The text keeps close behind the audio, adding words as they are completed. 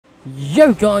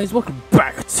Yo guys, welcome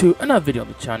back to another video on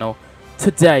the channel.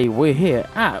 Today we're here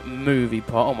at Movie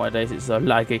Park. Oh my days, it's so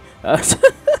laggy.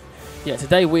 Yeah,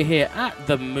 today we're here at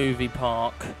the movie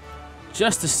park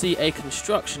just to see a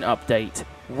construction update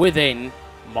within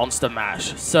Monster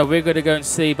Mash. So we're going to go and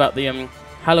see about the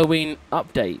Halloween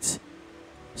update.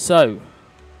 So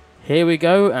here we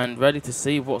go and ready to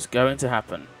see what's going to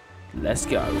happen. Let's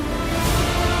go.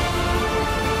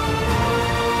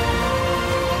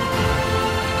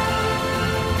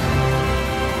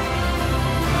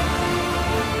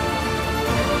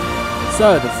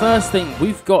 So the first thing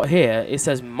we've got here, it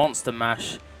says Monster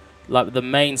Mash, like the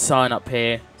main sign up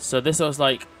here. So this was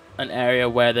like an area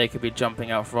where they could be jumping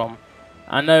out from.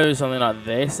 I know something like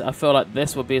this. I feel like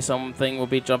this would be something we'll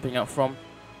be jumping out from.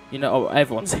 You know, oh,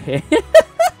 everyone's here.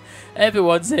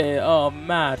 Everyone's here. Oh,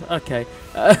 mad. Okay.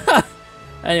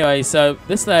 Anyway, so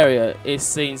this area is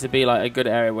seen to be like a good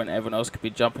area when everyone else could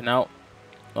be jumping out.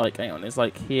 Like, hang on, it's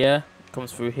like here,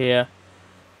 comes through here.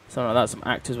 Something like that. Some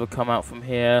actors will come out from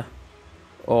here.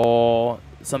 Or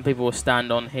some people will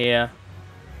stand on here.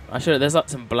 Actually, there's like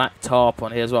some black tarp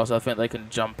on here as well, so I think they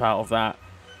can jump out of that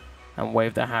and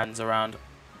wave their hands around.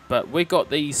 But we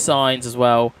got these signs as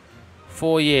well.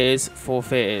 4 years, 4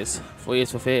 theatres. 4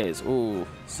 years for theatres. Ooh,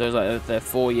 so it's like they're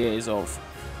 4 years of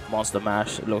Monster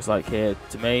Mash. It looks like here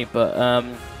to me. But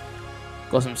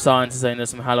got some signs saying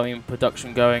there's some Halloween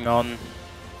production going on.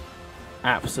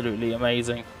 Absolutely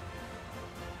amazing.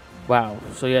 Wow,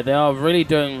 so yeah, they are really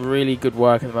doing really good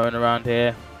work at the moment around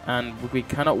here, and we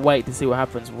cannot wait to see what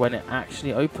happens when it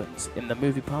actually opens in the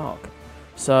movie park.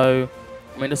 So,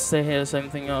 I mean, let's say here the same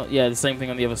thing, yeah, the same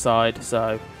thing on the other side.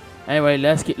 So, anyway,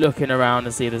 let's keep looking around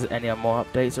and see if there's any more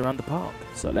updates around the park.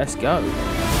 So, let's go.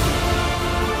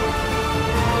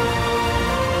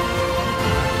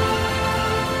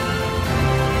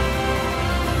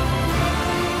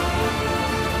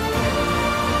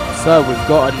 So, we've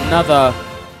got another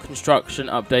construction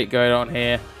update going on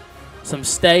here. Some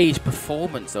stage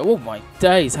performance. Oh my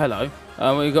days, hello.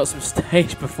 We've got some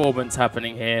stage performance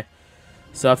happening here.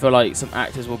 So I feel like some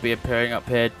actors will be appearing up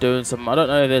here doing some, I don't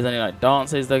know if there's any like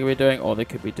dances they're going to be doing, or they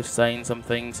could be just saying some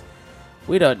things.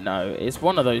 We don't know. It's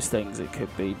one of those things. It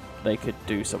could be they could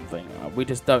do something. We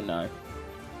just don't know.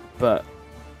 But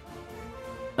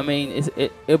I mean,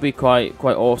 it'll be quite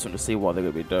awesome to see what they're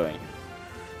going to be doing.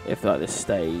 If like this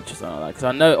stage or something like that, because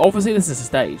I know obviously this is a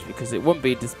stage, because it wouldn't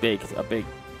be this big, a big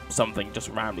something just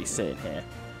randomly sitting here.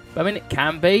 But I mean, it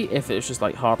can be if it's just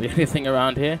like hardly anything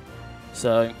around here.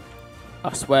 So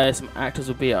I swear some actors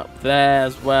will be up there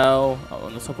as well,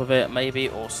 on the top of it maybe,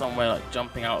 or somewhere like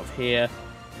jumping out of here.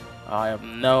 I have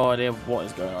no idea what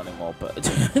is going on anymore, but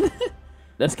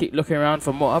let's keep looking around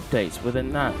for more updates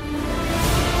within that.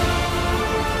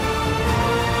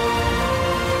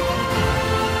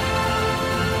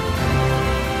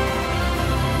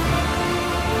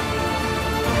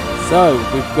 So,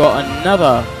 we've got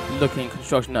another looking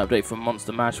construction update from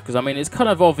Monster Mash, because I mean, it's kind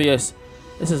of obvious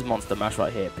this is Monster Mash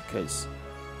right here, because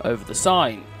over the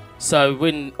sign. So,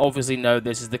 we obviously know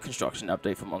this is the construction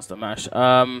update for Monster Mash.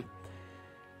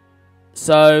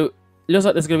 So, it looks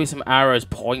like there's going to be some arrows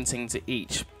pointing to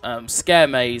each scare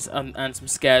maze and some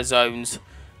scare zones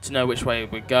to know which way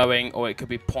we're going, or it could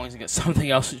be pointing at something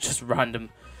else, just random,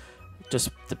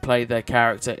 just to play their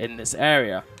character in this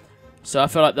area. So I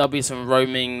feel like there'll be some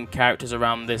roaming characters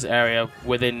around this area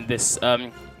within this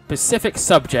specific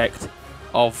subject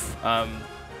of,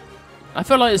 I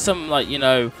feel like it's some, like, you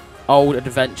know, old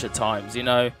adventure times, you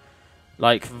know,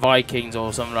 like Vikings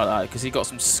or something like that, because you've got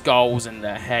some skulls in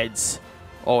their heads,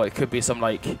 or it could be some,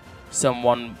 like,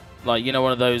 someone, like, you know,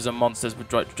 one of those monsters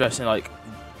dressing, like,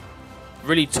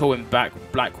 really tall in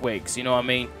black wigs, you know what I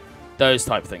mean? Those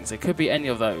type of things. It could be any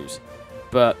of those,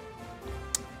 but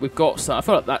we've got some. I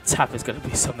feel like that tap is going to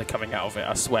be something coming out of it,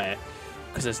 I swear.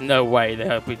 Because there's no way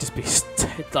there'll be just be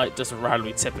like just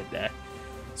randomly tipping there.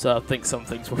 So I think some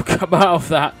things will come out of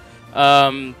that.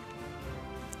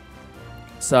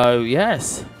 So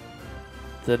yes.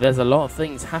 So there's a lot of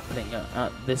things happening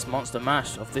at this Monster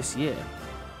Mash of this year.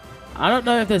 I don't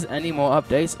know if there's any more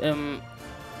updates.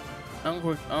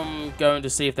 I'm going to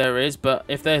see if there is. But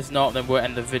if there's not, then we'll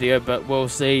end the video. But we'll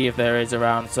see if there is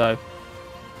around. So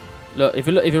look, if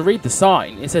you read the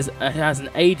sign, it says it has an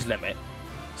age limit.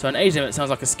 So an age limit sounds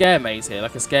like a scare maze here,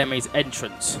 like a scare maze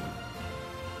entrance.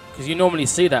 Because you normally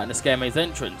see that in a scare maze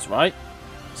entrance, right?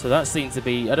 So that seems to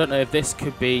be, I don't know if this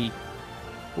could be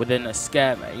within a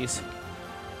scare maze.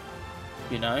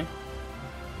 You know?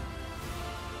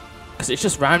 Because it's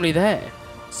just randomly there.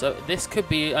 So this could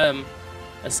be a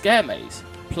scare maze.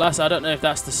 Plus, I don't know if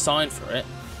that's the sign for it.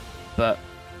 But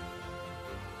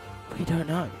we don't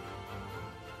know.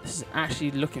 This is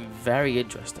actually looking very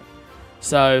interesting.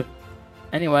 So,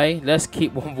 anyway, let's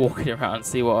keep on walking around and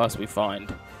see what else we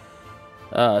find.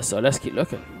 So let's keep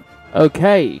looking.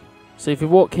 Okay, so if you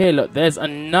walk here, look, there's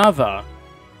another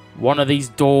one of these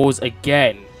doors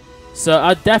again. So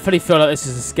I definitely feel like this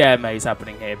is a scare maze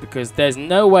happening here, because there's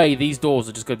no way these doors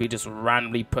are just going to be just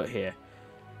randomly put here.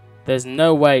 There's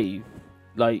no way,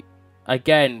 like,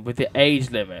 again, with the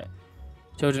age limit,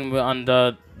 children were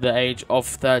under the age of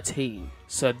 13.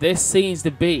 So this seems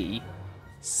to be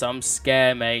some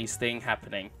scare maze thing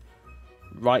happening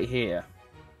right here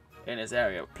in this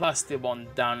area. Plus the one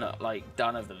down, like,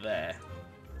 down over there.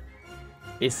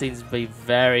 It seems to be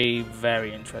very,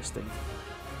 very interesting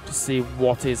to see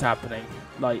what is happening.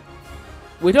 Like,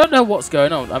 we don't know what's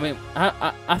going on. I mean,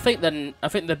 I think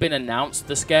they've been announced,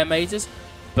 the scare mazes,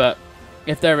 but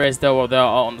if there is, they're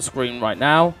on the screen right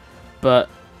now. But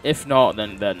if not,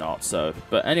 then they're not. So,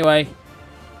 but anyway,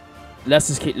 let's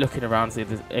just keep looking around, see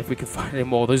if we can find any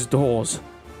more of those doors.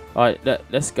 All right,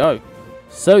 let's go.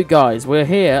 So guys, we're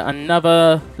here,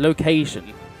 another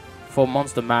location for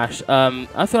Monster Mash.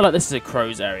 I feel like this is a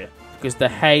crows area because the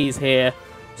hay's here,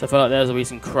 so I feel like there's gonna be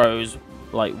some crows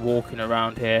like walking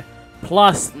around here.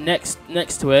 Plus, next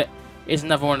to it is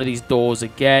another one of these doors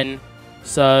again.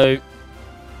 So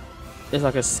it's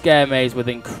like a scare maze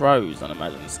within crows, I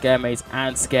imagine. Scare maze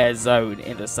and scare zone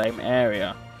in the same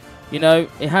area. You know,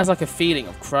 it has like a feeling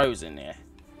of crows in here.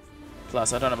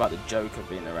 Plus, I don't know about the Joker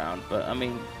being around, but I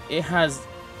mean, it has,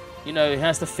 you know, it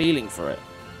has the feeling for it.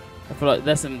 I feel like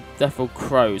there's some definite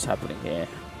crows happening here.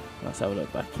 Let's have a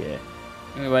look back here.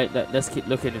 Anyway, let's keep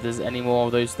looking if there's any more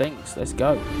of those things. Let's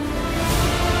go.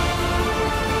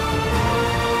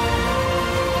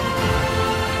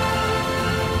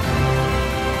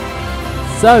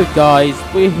 So guys,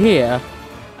 we're here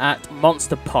at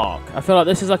Monster Park. I feel like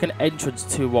this is like an entrance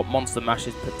to what Monster Mash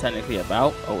is technically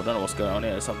about. Oh, I don't know what's going on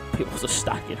here. Some people are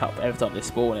stacking up every time they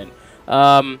spawn in.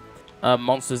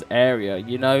 Monsters area.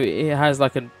 You know, it has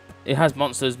like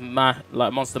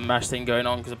Monster Mash thing going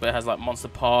on, because it has like Monster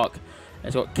Park. And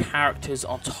it's got characters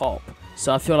on top.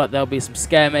 So I feel like there'll be some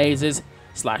scare mazes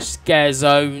 / scare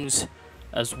zones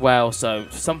as well. So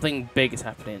something big is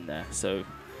happening there. So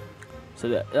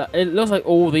it looks like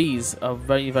all these are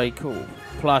very, very cool.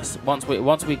 Plus, once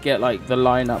we get like the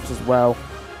lineups as well.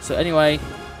 So anyway,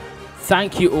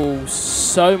 thank you all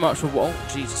so much for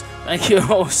thank you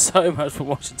all so much for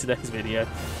watching today's video.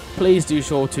 Please do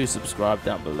sure to subscribe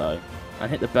down below and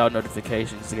hit the bell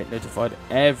notifications to get notified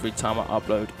every time I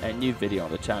upload a new video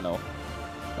on the channel.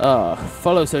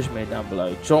 Follow social media down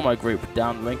below. Join my group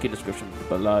down the link in the description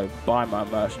below. Buy my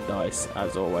merchandise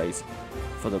as always,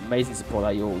 for the amazing support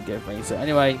that you all give me. So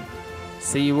anyway,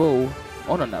 see you all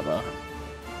on another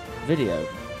video.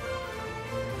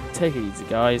 Take it easy,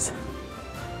 guys,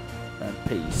 and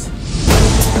peace.